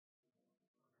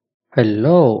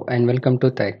Hello and welcome to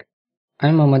TAIK.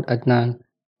 I'm Adnan,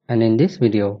 and in this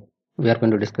video we are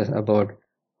going to discuss about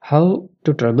how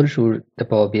to troubleshoot the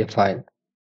PowerBI file.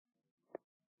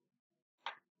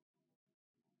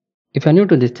 If you're new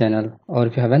to this channel or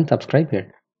if you haven't subscribed yet,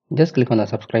 just click on the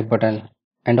subscribe button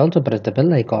and also press the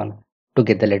bell icon to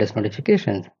get the latest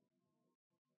notifications.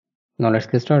 Now let's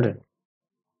get started.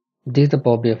 This is the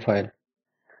PowerBI file.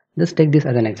 Just take this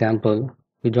as an example.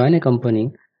 You join a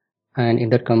company, and in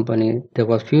that company there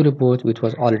was few reports which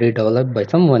was already developed by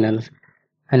someone else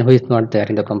and who is not there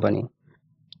in the company.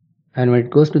 And when it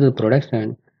goes to the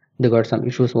production, they got some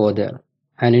issues over there,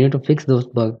 and you need to fix those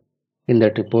bugs in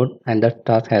that report, and that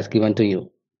task has given to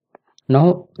you.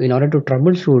 Now in order to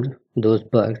troubleshoot those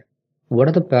bugs, what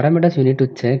are the parameters you need to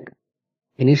check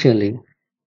initially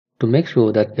to make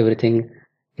sure that everything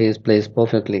is placed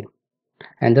perfectly?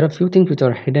 And there are few things which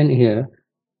are hidden here,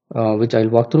 which I'll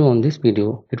walk through on this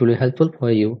video. It will be helpful for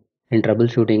you in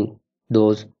troubleshooting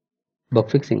those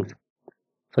bug fixings.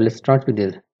 So let's start with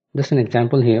this. Just an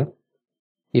example here.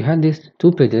 You have these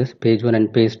two pages, page 1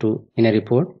 and page 2 in a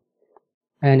report,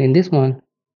 and in this one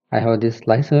I have this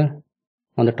slicer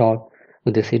on the top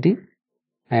with the city,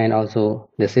 and also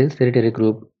the sales territory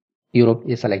group Europe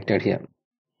is selected here.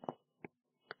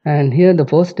 And here the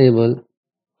first table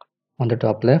on the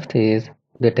top left is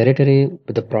the territory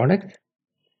with the products,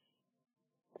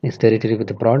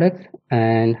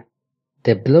 and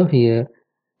the below here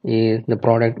is the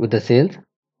product with the sales,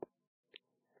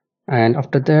 and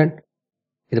after that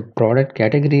is the product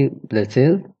category with the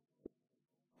sales,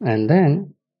 and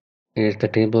then is the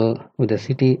table with the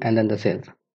city and then the sales.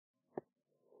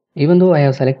 Even though I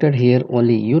have selected here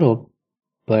only Europe,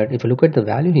 but if you look at the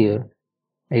value here,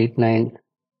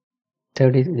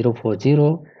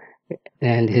 8930040,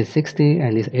 and this is 60,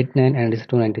 and this is 89, and this is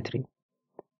 293.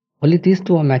 Only these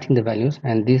two are matching the values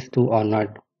and these two are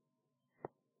not.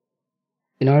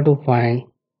 In order to find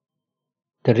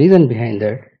the reason behind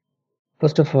that,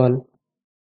 first of all,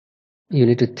 you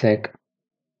need to check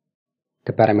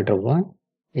the parameter 1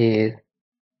 is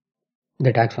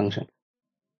the tag function.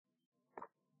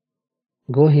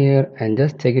 Go here and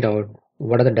just check it out.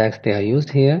 What are the tags they are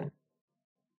used here?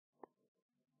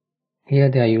 Here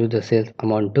they are used the sales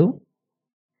amount to,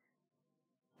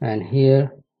 and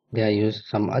here they are used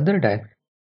some other tags,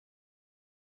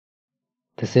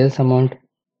 the sales amount,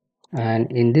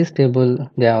 and in this table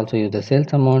they also use the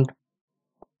sales amount,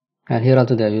 and here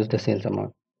also they are used the sales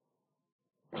amount.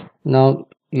 Now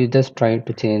you just try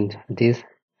to change this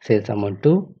sales amount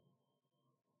to,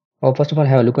 or first of all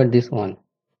have a look at this one.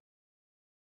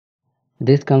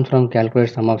 This comes from calculate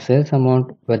sum of sales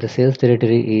amount, where the sales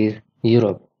territory is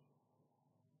Europe,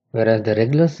 whereas the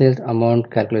regular sales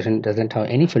amount calculation doesn't have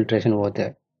any filtration over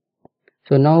there.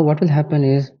 So now what will happen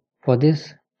is, for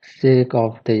this sake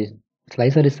of the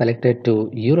slicer is selected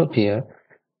to Europe here,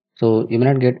 so you may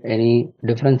not get any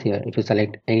difference here. If you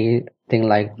select anything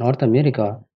like North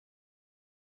America,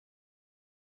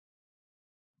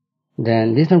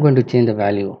 then this is not going to change the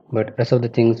value, but rest of the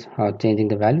things are changing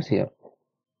the values here.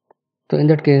 So in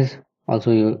that case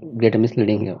also you get a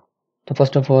misleading here. So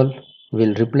first of all,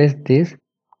 we'll replace this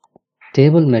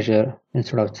table measure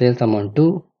instead of sales amount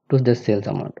to the sales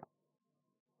amount.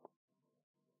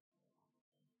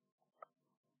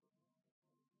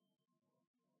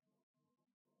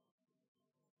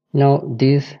 Now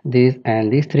these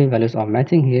and these three values are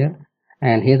matching here,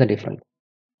 and here's the difference.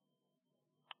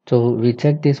 So we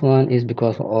check this one is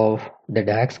because of the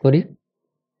DAX query,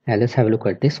 and let's have a look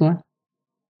at this one.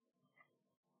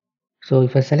 So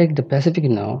if I select the Pacific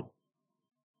now,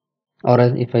 or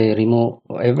if I remove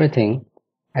everything,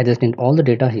 I just need all the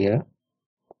data here.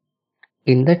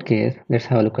 In that case, let's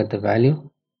have a look at the value.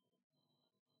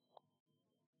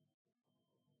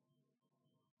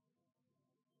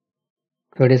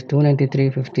 So it is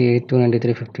 293.58,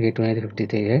 293.58,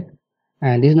 293.58,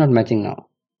 and this is not matching now.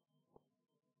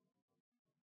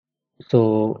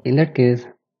 So in that case,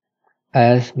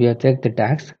 as we have checked the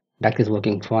DAX is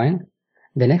working fine.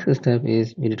 The next step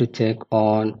is we need to check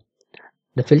on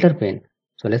the filter pane.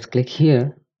 So let's click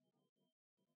here.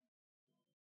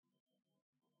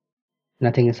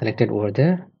 Nothing is selected over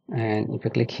there, and if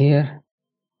you click here,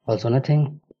 also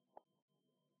nothing,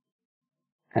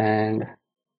 and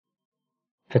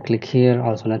if I click here,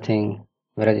 also nothing.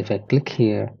 Whereas if I click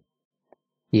here,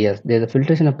 yes, there's a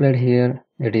filtration applied here.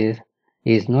 It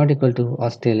is not equal to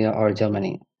Australia or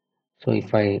Germany. So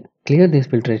if I clear this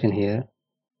filtration here,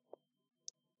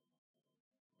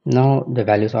 now the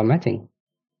values are matching.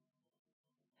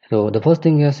 So the first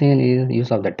thing we are seeing is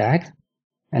use of the tags,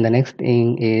 and the next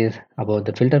thing is about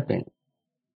the filter pane.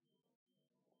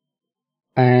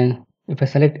 And If I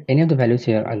select any of the values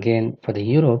here again for the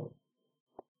Europe,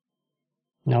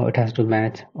 now it has to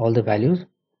match all the values,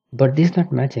 but this is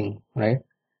not matching, right?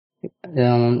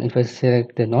 If I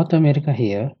select the North America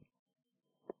here,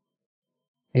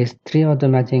 it's three of the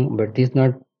matching, but this is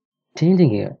not changing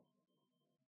here.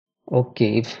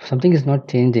 Okay, if something is not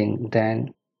changing,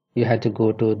 then you have to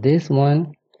go to this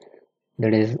one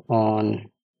that is on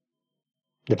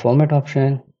the format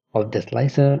option of the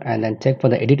slicer and then check for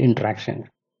the edit interaction.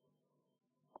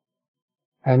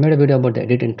 I've made a video about the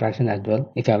edit interaction as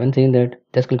well. If you haven't seen that,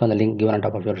 just click on the link given on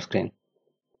top of your screen.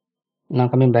 Now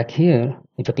coming back here,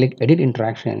 if I click edit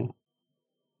interaction,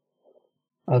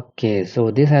 okay,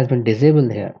 so this has been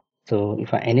disabled here. So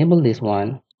if I enable this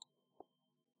one,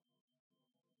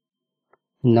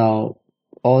 now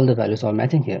all the values are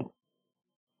matching here.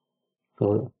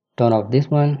 So turn off this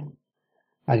one.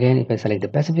 Again, if I select the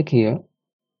Pacific here,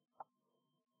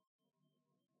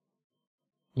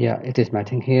 yeah, it is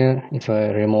matching here. If I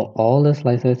remove all the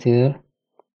slicers here,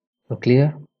 so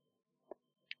clear.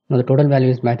 Now the total value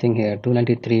is matching here,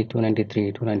 293,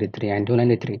 293, 293 and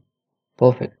 293.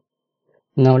 Perfect.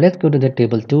 Now let's go to the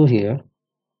table 2 here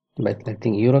by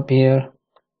selecting Europe here.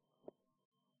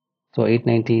 So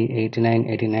 890, 89,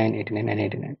 89, 89 and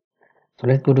 89. So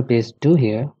let's go to page 2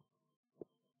 here.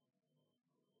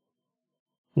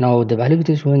 Now the value which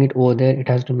is showing it over there, it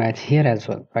has to match here as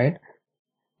well, right?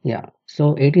 Yeah,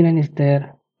 so 89 is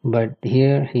there, but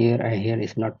here and here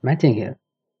is not matching here.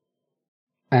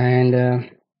 And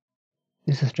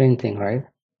this is a strange thing, right?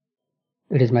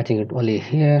 It is matching it only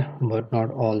here, but not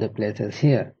all the places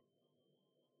here.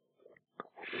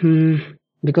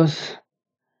 Because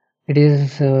it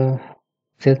is sales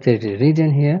territory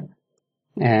region here,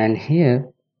 and here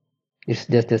it's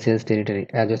just the sales territory.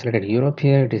 As you selected Europe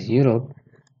here, it is Europe,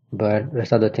 but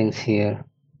rest of the things here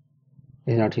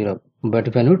is not Europe. But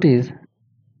if you notice,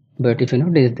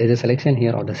 there's a selection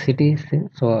here of the cities.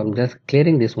 So I'm just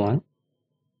clearing this one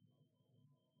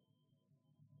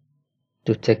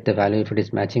to check the value if it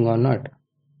is matching or not.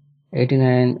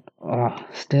 89,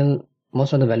 still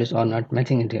most of the values are not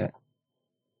matching it here.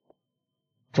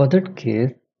 For that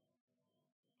case,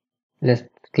 let's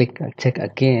click check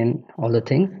again all the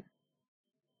things.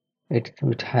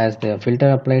 It has the filter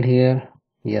applied here.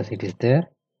 Yes, it is there.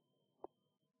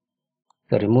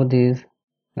 So remove this,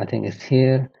 nothing is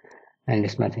here, and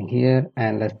it's matching here.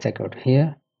 And let's check out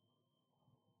here.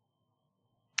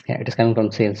 Yeah, it is coming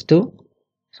from sales too.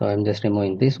 So I'm just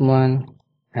removing this one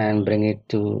and bring it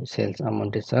to sales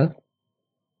amount itself.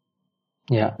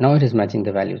 Yeah, now it is matching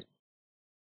the values.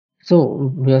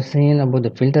 So we are saying about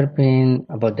the filter pane,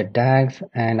 about the tags,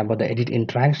 and about the edit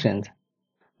interactions.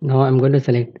 Now I'm going to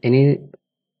select any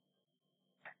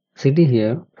city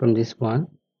here from this one.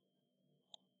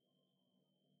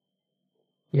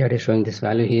 Yeah, it is showing this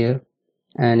value here.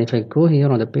 And if I go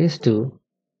here on the page 2,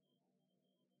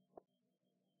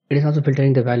 it is also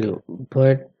filtering the value,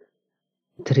 but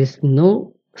there is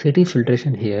no city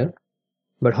filtration here.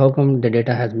 But how come the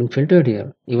data has been filtered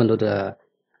here, even though the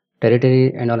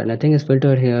territory and all nothing is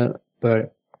filtered here,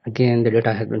 but again the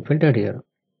data has been filtered here?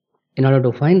 In order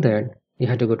to find that, you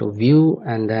have to go to view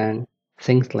and then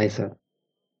sync slicer.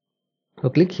 So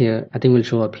click here, I think will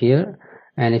show up here.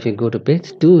 And if you go to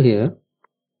page 2 here,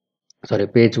 sorry,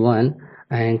 page 1,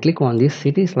 and click on this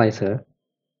city slicer,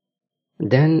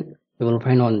 then you will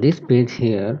find on this page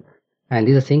here, and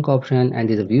this is a sync option and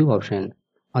this is a view option.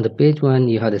 On the page 1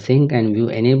 you have the sync and view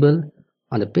enable.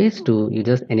 On the page 2 you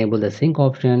just enable the sync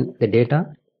option, the data,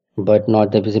 but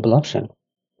not the visible option.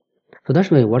 So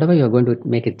that's why whatever you're going to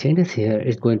make it changes here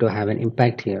is going to have an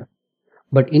impact here.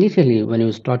 But initially when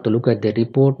you start to look at the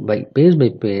report by page,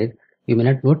 you may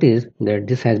not notice that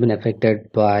this has been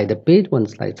affected by the page 1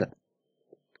 slicer.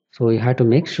 So you have to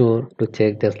make sure to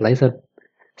check the slicer,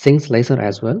 sync slicer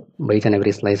as well by each and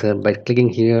every slicer by clicking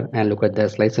here and look at the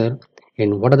slicer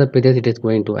in what are the pages it is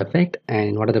going to affect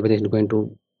and what are the pages it is going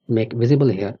to make visible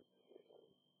here.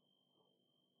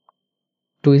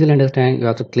 To easily understand, you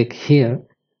have to click here.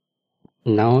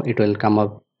 Now it will come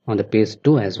up on the page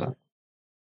 2 as well.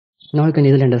 Now you can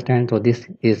easily understand. So this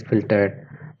is filtered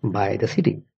by the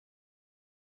city.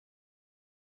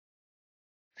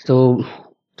 So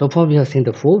far we have seen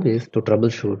the 4 ways to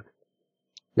troubleshoot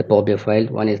the PowerBI file.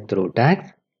 One is through tags,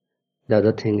 the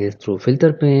other thing is through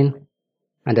filter pane,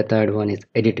 and the third one is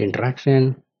edit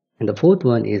interaction, and the fourth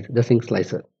one is the sync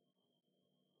slicer.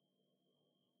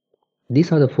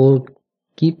 These are the 4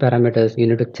 key parameters you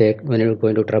need to check when you're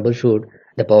going to troubleshoot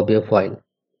the PowerBI file.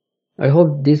 I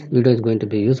hope this video is going to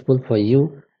be useful for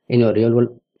you in your real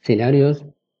world scenarios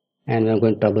and when you're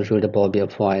going to troubleshoot the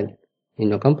PowerBI file in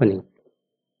your company.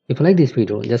 If you like this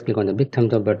video, just click on the big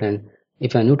thumbs up button.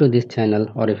 If you are new to this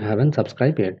channel or if you haven't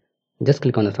subscribed yet, just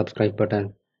click on the subscribe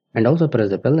button and also press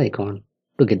the bell icon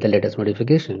to get the latest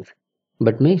notifications.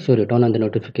 But make sure you turn on the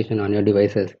notification on your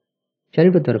devices. Share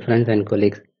it with your friends and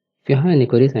colleagues. If you have any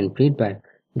queries and feedback,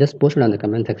 just post it on the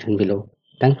comment section below.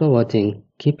 Thanks for watching.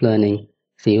 Keep learning.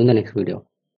 See you in the next video.